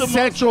 What's the most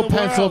Central in the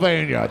world?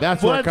 Pennsylvania.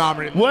 That's where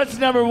comedy. What's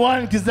number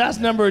one? Because that's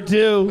number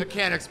two.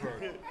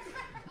 Mechanicsburg.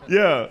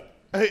 Yeah.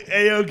 Hey,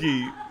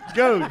 Aoki,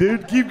 go,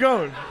 dude. Keep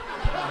going.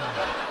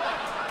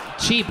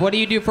 Cheap, what do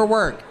you do for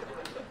work?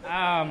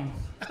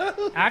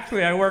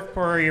 Actually, I work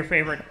for your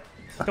favorite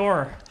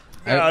store.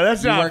 No,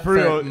 that's You not work for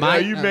real. my-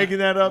 Are you making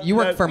that up? You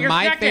work for Your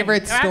my second-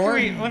 favorite store?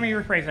 Actually, let me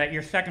rephrase that.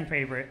 Your second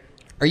favorite.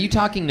 Are you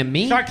talking to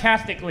me?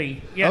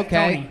 Sarcastically. Yes,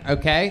 Okay, Tony.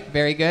 okay,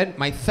 very good.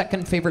 My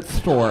second favorite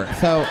store.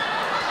 So,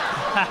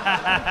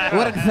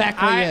 what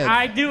exactly is?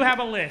 I do have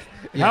a list.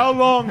 How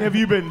long have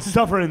you been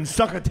suffering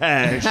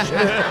succotash?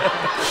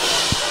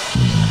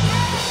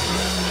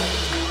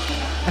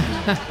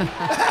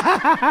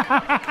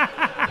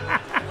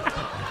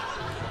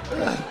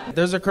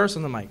 There's a curse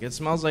on the mic. It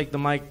smells like the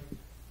mic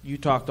you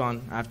talked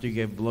on after you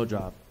gave a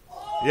blowjob.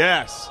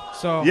 Yes.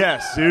 So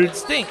yes, dude. It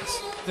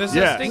stinks. There's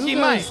Yes. a stinky Who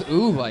mic. goes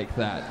ooh like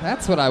that?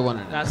 That's what I want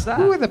to know. That's that.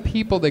 Who are the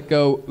people that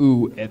go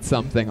ooh at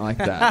something like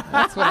that?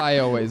 That's what I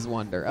always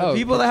wonder. The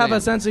people that have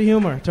a sense of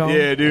humor, Tony.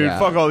 Yeah, dude. Yeah.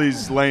 Fuck all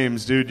these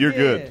lames, dude. You're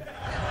good.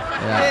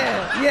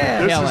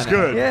 Yeah. This is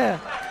good. Yeah.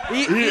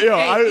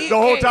 The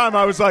whole time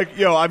I was like,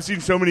 yo, I've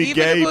seen so many Even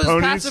gay if it was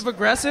ponies. passive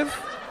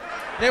aggressive,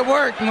 it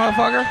worked,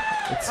 motherfucker.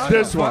 It's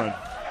this one.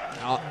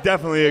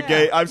 Definitely a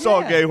gay. I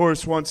saw a gay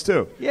horse once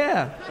too.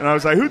 Yeah. And I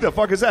was like, who the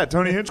fuck is that?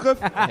 Tony Hinchcliffe?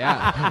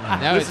 Yeah.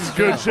 No, This it's is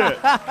good true. shit.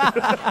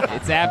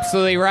 It's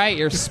absolutely right.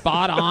 You're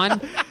spot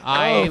on.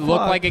 I look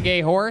fuck. like a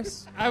gay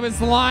horse. I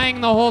was lying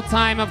the whole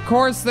time. Of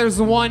course,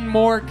 there's one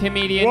more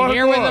comedian One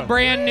here more. with a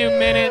brand new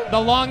minute, the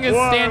longest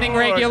One standing more.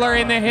 regular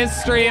in the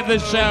history of the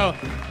show.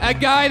 A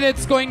guy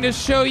that's going to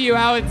show you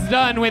how it's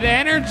done with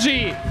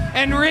energy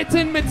and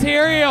written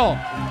material.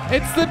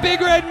 It's the Big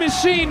Red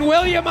Machine,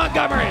 William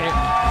Montgomery.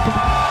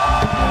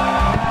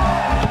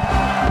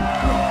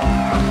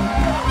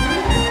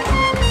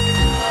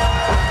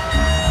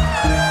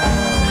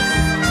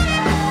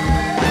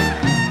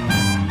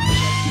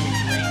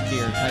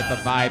 Type of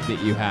vibe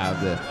that you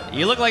have.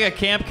 You look like a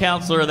camp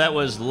counselor that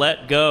was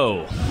let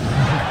go.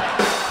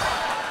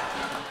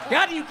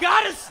 God, you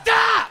gotta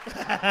stop!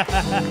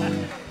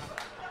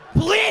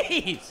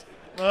 Please!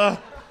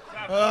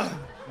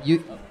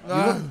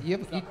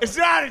 It's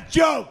not a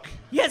joke.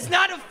 Yeah, it's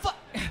not a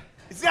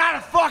It's not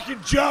a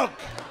fucking joke.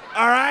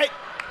 All right?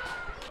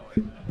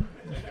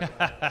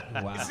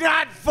 It's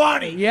not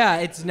funny. Yeah,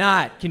 it's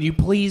not. Can you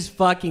please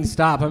fucking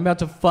stop? I'm about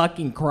to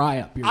fucking cry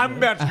up your I'm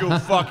about to go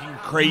fucking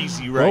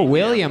crazy right Oh,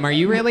 William, are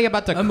you really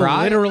about to I'm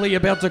cry? literally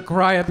about to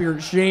cry up your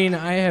Shane.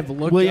 I have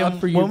looked William, up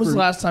for you. when was the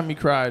last time you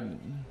cried?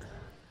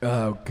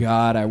 Oh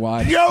God, I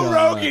watched. Joe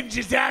Rogan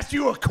just asked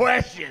you a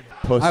question.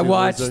 I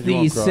watched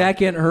the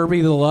second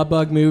Herbie the Love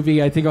Bug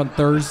movie. I think on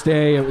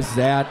Thursday. It was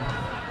that.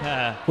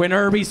 When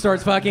Herbie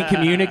starts fucking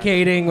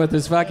communicating with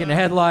his fucking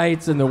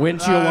headlights and the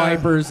windshield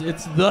wipers,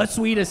 it's the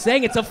sweetest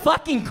thing. It's a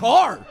fucking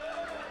car.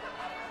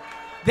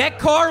 That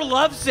car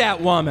loves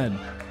that woman.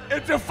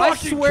 It's a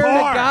fucking I swear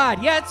car. to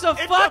God. Yeah, it's a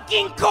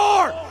fucking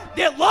car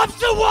that loves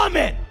the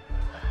woman.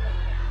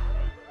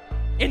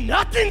 And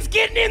nothing's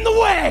getting in the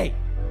way.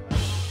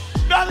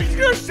 Nothing's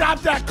gonna stop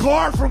that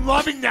car from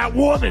loving that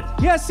woman.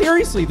 Yeah,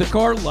 seriously, the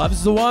car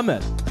loves the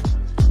woman.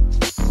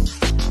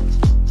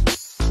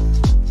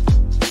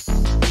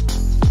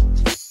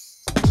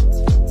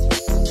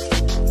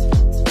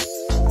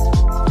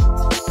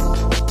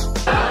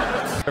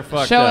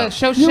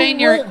 Show Shane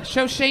your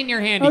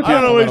handicap. I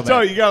don't know a what little he's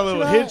talking. bit. You got a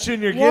little hitch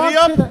in your Walk giddy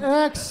up? to the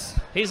X.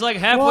 He's like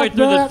halfway Walk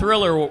through the back.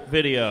 Thriller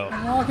video.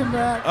 Walking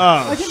back.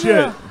 Oh, I can shit. do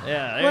it.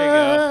 Yeah, there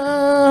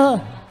you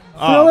go.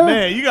 Oh, Thriller?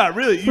 man, you got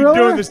really, you're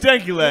Thriller? doing the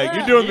stanky leg.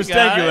 You're doing the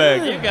stanky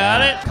leg. You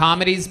got it.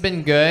 Comedy's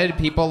been good.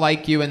 People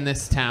like you in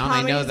this town.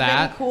 I know Comedy's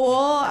that. been cool.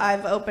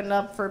 I've opened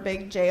up for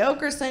Big J.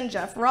 Okerson,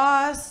 Jeff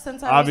Ross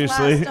since I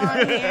Obviously. was last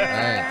on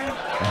here.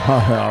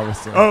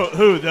 Obviously. Oh,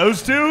 who?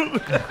 Those two?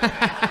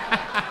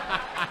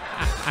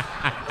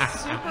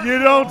 You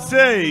don't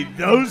say.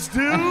 Those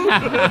two?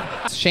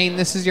 Shane,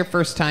 this is your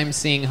first time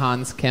seeing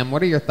Hans Kim.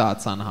 What are your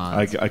thoughts on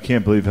Hans? I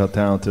can't believe how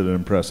talented and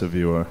impressive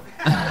you are.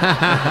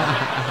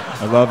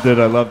 I loved it.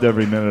 I loved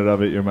every minute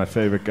of it. You're my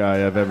favorite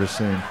guy I've ever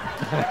seen.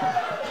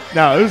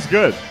 No, it was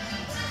good.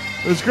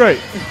 It was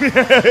great.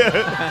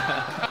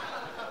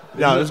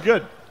 No, it was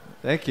good.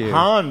 Thank you.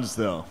 Hans,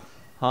 though.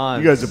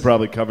 Hans. You guys have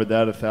probably covered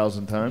that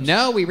 1,000 times.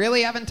 No, we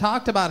really haven't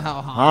talked about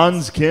how Hans.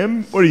 Hans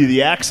Kim? What are you,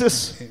 the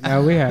Axis?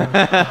 No, we have.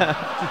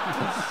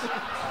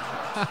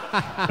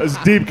 That's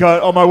a deep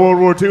cut. All my World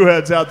War II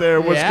heads out there.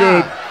 What's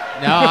good?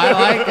 No, I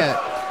like it.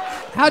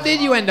 How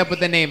did you end up with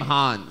the name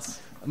Hans?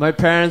 My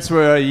parents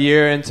were a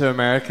year into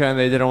America, and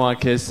they didn't want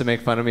kids to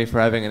make fun of me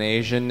for having an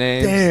Asian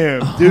name.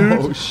 Damn, dude.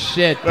 Oh,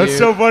 shit, dude. That's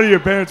so funny. Your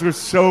parents were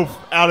so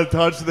out of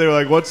touch. They were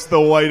like, what's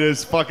the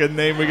whitest fucking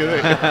name we can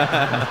think of?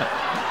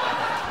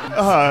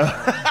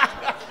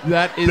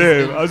 That is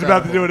Dude, I was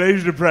about to do an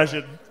Asian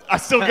impression. I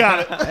still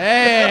got it.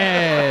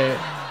 Hey.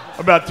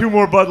 About 2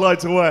 more Bud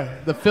Lights away.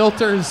 The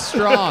filter is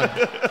strong.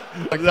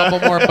 A couple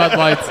more Bud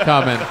Lights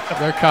coming.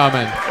 They're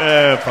coming.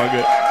 Yeah, fuck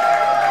it.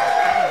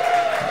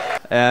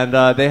 And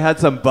they had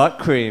some butt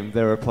cream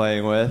they were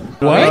playing with.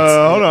 What?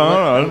 Hold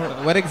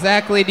on. What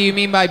exactly do you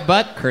mean by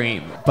butt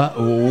cream?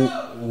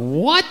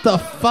 What the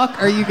fuck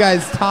are you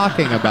guys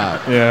talking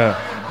about? Yeah.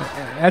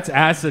 That's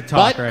acid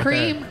talk Butt right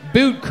cream?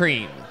 Boot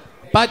cream.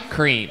 Butt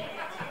cream.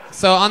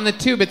 So on the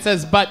tube it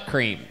says butt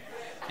cream.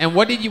 And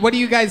what do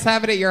you guys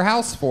have it at your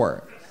house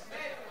for?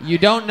 You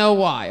don't know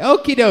why.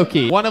 Okie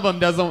dokie. One of them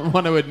doesn't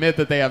want to admit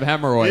that they have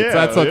hemorrhoids. Yeah,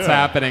 That's what's yeah.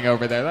 happening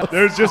over there.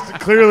 There's just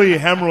clearly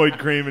hemorrhoid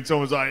cream, and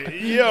someone's like,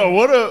 yo,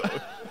 what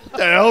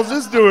the hell's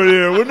this doing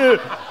here?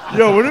 Wouldn't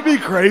it be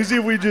crazy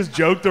if we just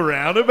joked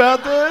around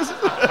about this?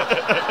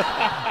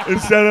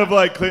 Instead of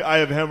like,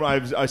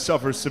 I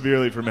suffer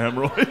severely from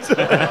hemorrhoids.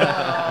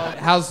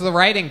 How's the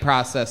writing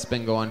process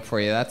been going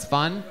for you? That's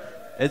fun?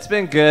 It's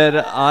been good.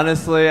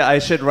 Honestly, I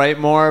should write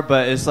more,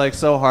 but it's like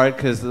so hard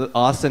because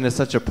Austin is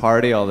such a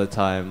party all the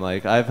time.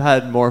 Like, I've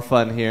had more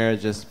fun here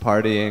just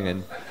partying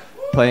and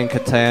playing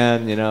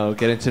Catan,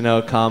 getting to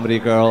know comedy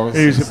girls.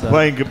 He's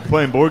playing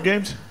board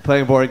games?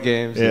 Playing board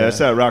games. Yeah, that's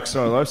that rock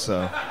star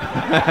lifestyle.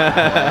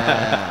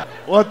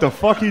 What the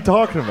fuck are you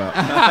talking about?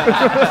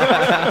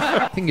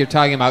 I think you're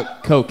talking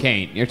about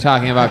cocaine. You're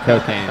talking about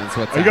cocaine. That's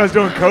what's Are you guys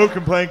doing coke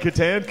and playing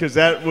Catan? Because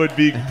that would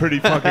be pretty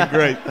fucking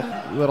great.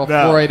 Little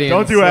No, Freudian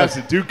don't do slip.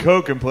 acid. Do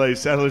coke and play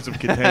Settlers of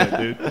Catan,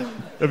 dude.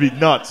 That'd be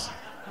nuts.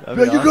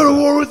 That'd be You go to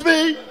war with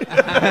me? You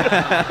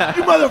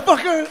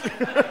motherfucker!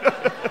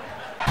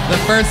 The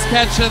first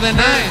catch of the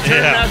night.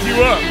 Turn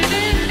you up.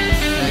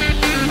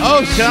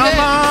 Oh, shit. Come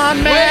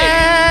on,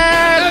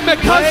 man. Wait,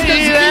 McCuster's Play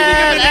giving him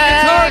the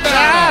guitar that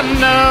battle. I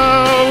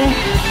know.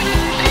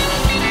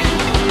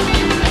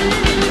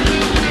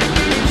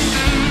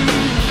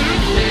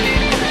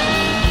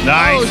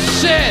 Nice. Oh,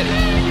 shit.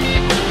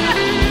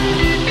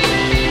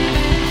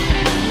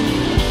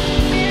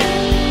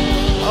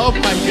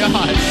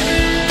 God.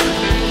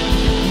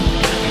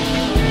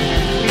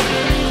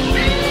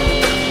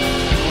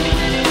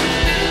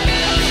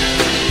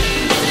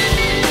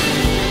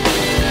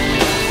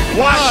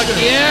 Watch Fuck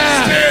it.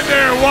 yeah. Stand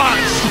there and watch.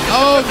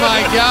 Oh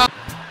my God.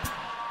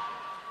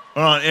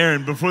 Hold on,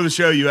 Aaron, before the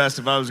show, you asked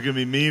if I was going to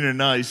be mean or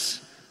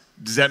nice.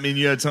 Does that mean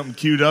you had something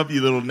queued up,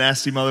 you little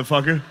nasty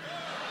motherfucker?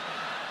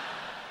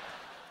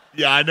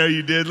 Yeah, I know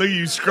you did. Look at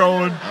you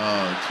scrolling.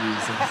 Oh,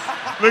 Jesus.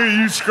 Look at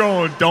you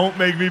scrolling. Don't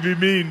make me be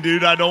mean,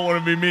 dude. I don't want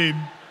to be mean.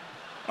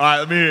 All right,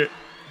 let me hear it.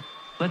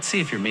 Let's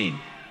see if you're mean.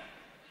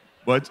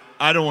 What?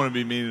 I don't want to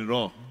be mean at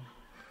all.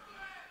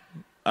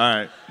 All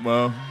right,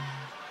 well.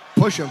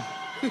 Push him.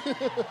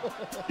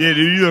 Yeah,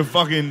 dude, you're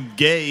fucking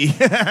gay.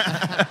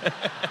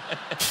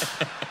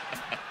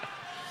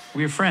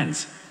 We're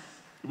friends.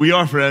 We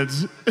are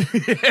friends.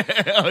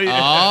 Oh,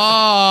 yeah.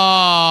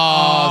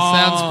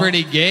 Sounds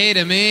pretty gay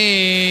to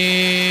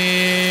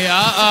me.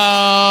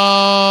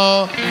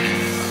 Uh-oh.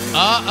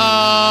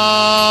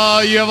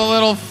 Uh-oh. You have a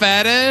little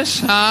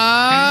fetish,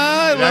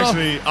 huh?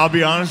 Actually, I'll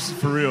be honest,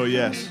 for real,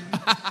 yes.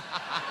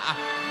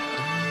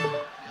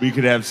 We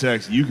could have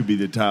sex. You could be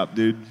the top,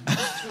 dude.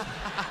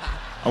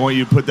 I want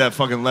you to put that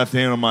fucking left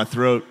hand on my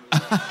throat.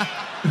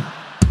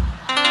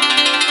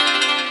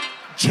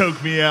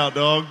 Choke me out,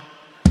 dog.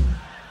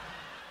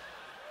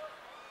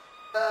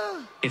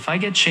 If I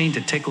get Shane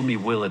to tickle me,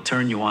 will it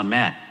turn you on,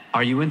 Matt?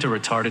 Are you into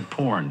retarded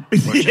porn? Or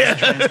just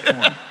trans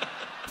porn?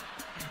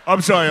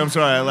 I'm sorry,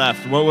 I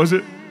laughed. What was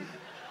it?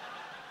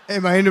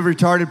 Am I into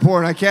retarded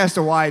porn? I cast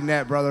a wide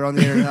net, brother, on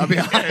the internet. I'll be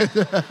honest.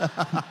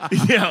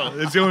 Yeah,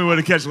 it's the only way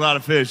to catch a lot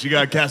of fish. You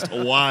gotta cast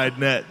a wide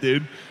net,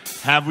 dude.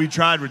 Have we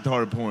tried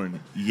retarded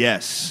porn?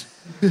 Yes.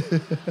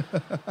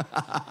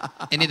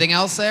 Anything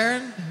else,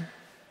 Aaron?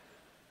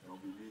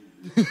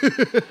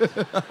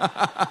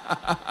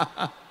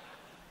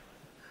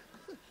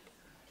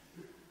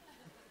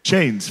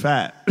 Shane's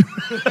fat.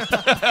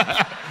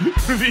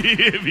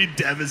 It'd be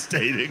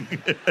devastating.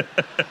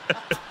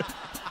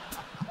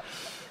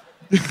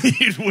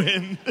 He'd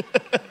win.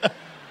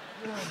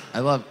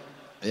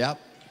 Yep.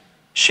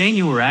 Shane,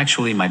 you were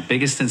actually my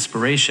biggest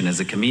inspiration as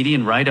a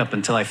comedian right up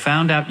until I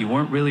found out you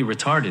weren't really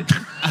retarded.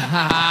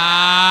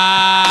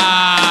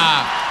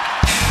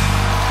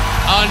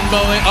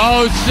 Unbelievable.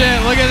 Oh,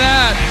 shit. Look at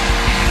that.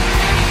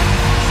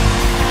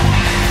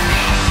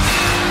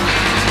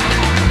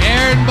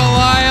 Aaron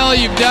Belial,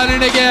 you've done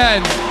it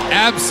again.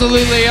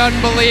 Absolutely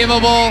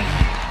unbelievable.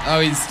 Oh,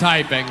 he's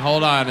typing.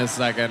 Hold on a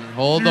second.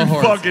 Hold the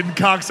horse. You fucking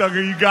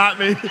cocksucker, you got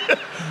me.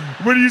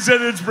 When you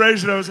said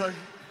inspiration, I was like,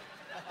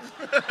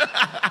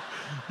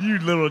 you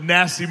little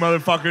nasty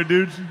motherfucker,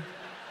 dude.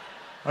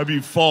 I'd be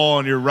fall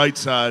on your right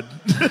side.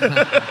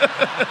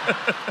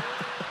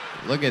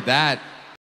 Look at that.